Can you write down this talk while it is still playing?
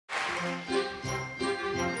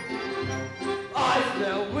I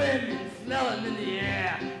smell wind and smell him in the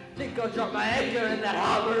air. Think I'll drop my anchor in that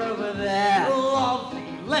harbor over there. Lovely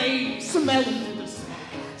lady, smelling through the smoke.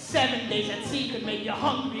 7 days at sea could make you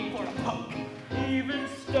hungry for a poke. Even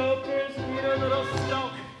stokers need a little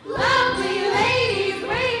stoke. Lovely ladies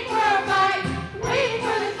waiting for a bite, waiting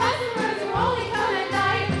for the customers who only come at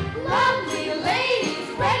night. Lovely ladies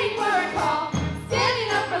ready for a call, standing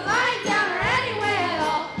up or lying down or anyway at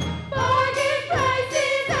all. Bargain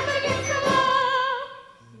prices up against the wall.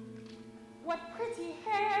 What pretty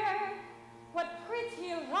hair, what pretty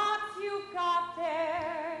locks you've got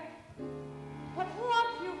there. What luck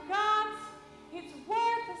you've got, it's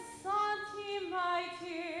worth a centime, my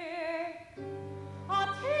dear.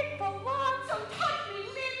 I'll take the lot, don't touch me,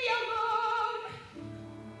 leave me alone.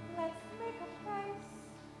 Let's make a price,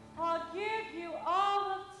 I'll give you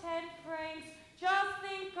all of 10 francs. Just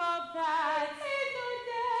think of that. Just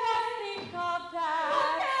think of that.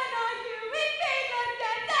 What can I do? It pays the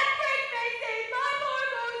debt. That great face is my poor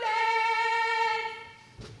Cosette.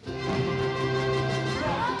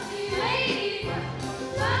 Lovely ladies,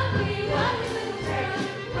 lovely, lovely little girls.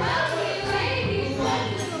 Lovely ladies, lovely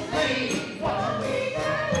little ladies.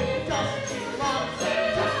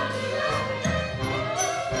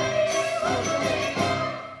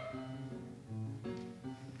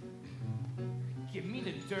 Give me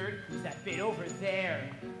the dirt, who's that bit over there?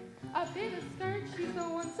 A bit of skirt, she's the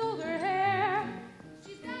one sold her hair.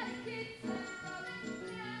 She's got a kid,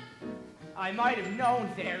 I might have known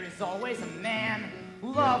there is always a man.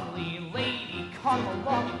 Lovely lady, come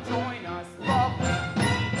along and join us. Lovely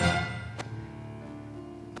lady.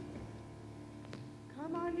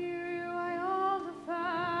 Come on, dear, you I all the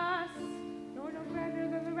fuss. You're no grander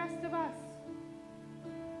than the rest of us.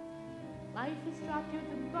 Life has dropped you at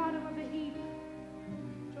the bottom of the heap.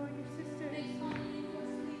 Join your sisters.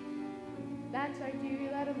 That's right, dearie,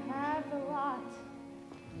 let them have the lot.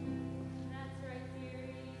 That's right,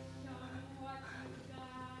 dearie. Show them what you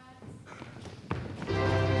got.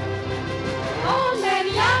 Old men,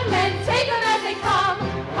 young men, take them as they come.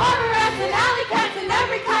 Harbor rats and alley cats and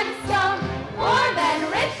every kind of scum. Poor men,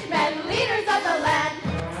 rich men, leaders of the land.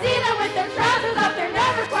 See them with their trousers up, they're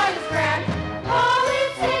never quite as grand. All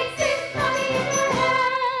it takes is money in your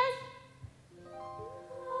hand.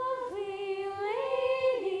 Lovely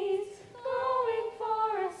ladies going for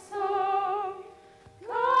a song.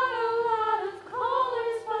 Got a lot of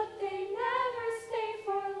callers, but they never stay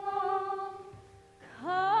for long.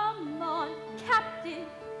 Come on, Captain,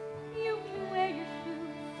 you can wear your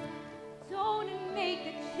shoes. Don't it make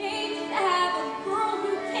a change to have a girl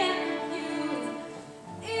who can't refuse?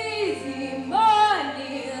 Easy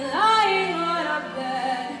money lying on a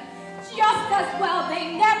bed. Just as well they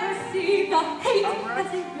never see the hate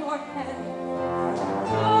that's in your head.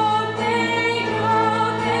 Oh, they know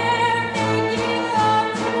they're making love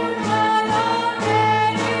to one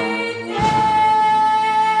already dead.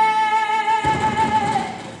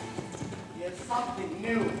 It's something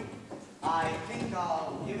new. I think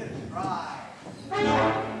I'll give it a try.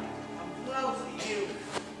 Come close to you.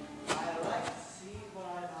 I like to see what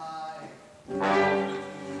I buy.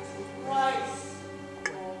 Price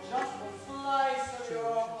for just a slice of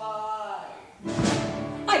your pie.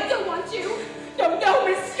 I don't want you. No, no,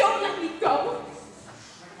 monsieur, let me go.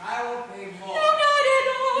 I will pay more. No, not at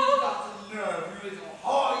You've all. got some nerve, you little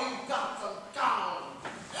whore. You've got some gall.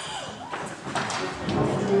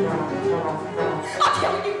 I'll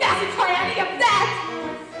kill you, bastard, try any of that.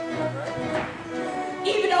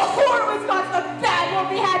 Even a whore who's got the bad won't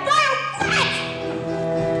be had by a rat.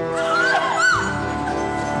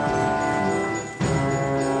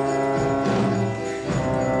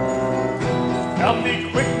 Tell me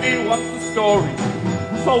quickly what's the story.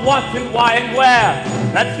 So what and why and where?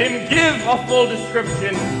 Let him give a full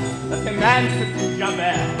description. Let him answer to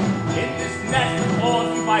Javert. In this nest of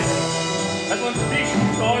whores and vipers, as one speaks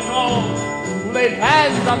so is all. Who laid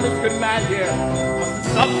hands on this good man here? What's the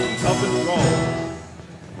substance of his role?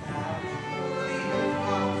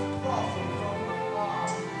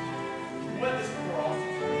 When this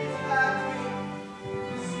prostitute is happy,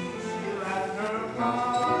 sees you at her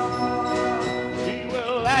car. She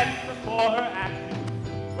will answer for her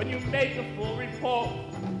actions. When you make a full report,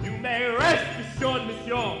 you may rest assured,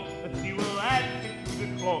 monsieur, that she will answer to the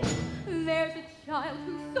court. There's a child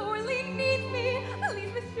who sorely needs me. At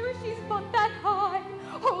least, monsieur, she's but that high.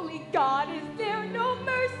 Holy God, is there no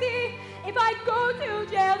mercy? If I go to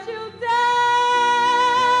jail, she'll die.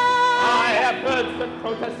 I have heard such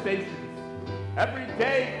protestations every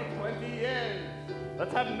day for 20 years.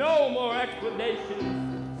 Let's have no more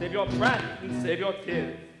explanations. Save your breath and save your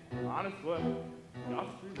tears. Honest work, just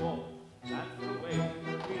reward.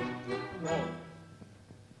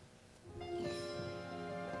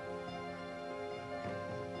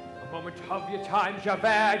 of your time,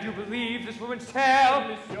 Javert, you believe this woman's tale?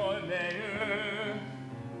 Monsieur Mayor.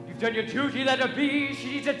 You've done your duty, let her be.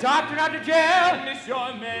 She needs a doctor, not a jail.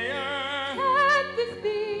 Monsieur Mayor. Can this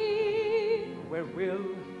be? Where will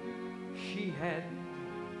she end?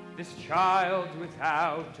 This child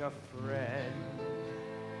without a friend.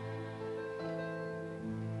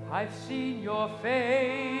 I've seen your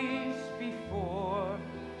face before.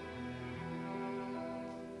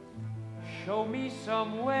 Show me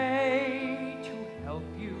some way to help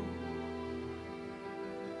you.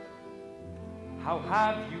 How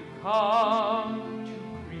have you come to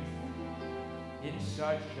grief in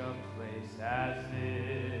such a place as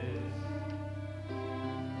this?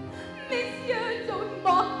 Monsieur, don't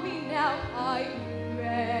mock me now, I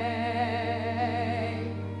pray.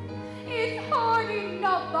 It's hard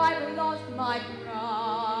enough I've lost my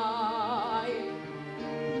pride.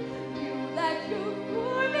 You let your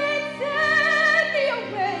poor man send me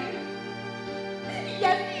away.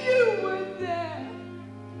 Yes, you were there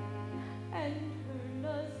and turned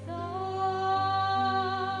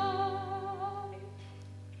aside.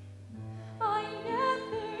 I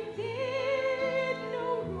never did no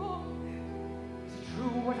wrong. Is it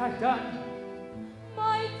true what I've done?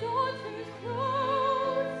 My daughter's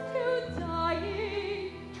close to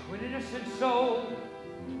dying. To an innocent soul.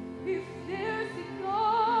 If there's a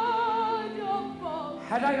God above,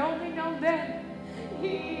 Had I only known then,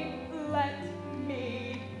 He'd let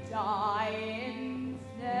me die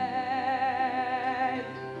instead.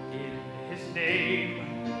 in his name,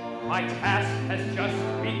 my task has just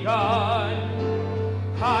begun.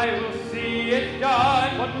 I will see it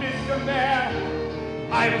done. But Mr. Mayor.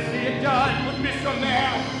 I will see it done. But Mr.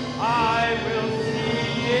 Mayor. I will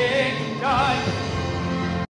see it done.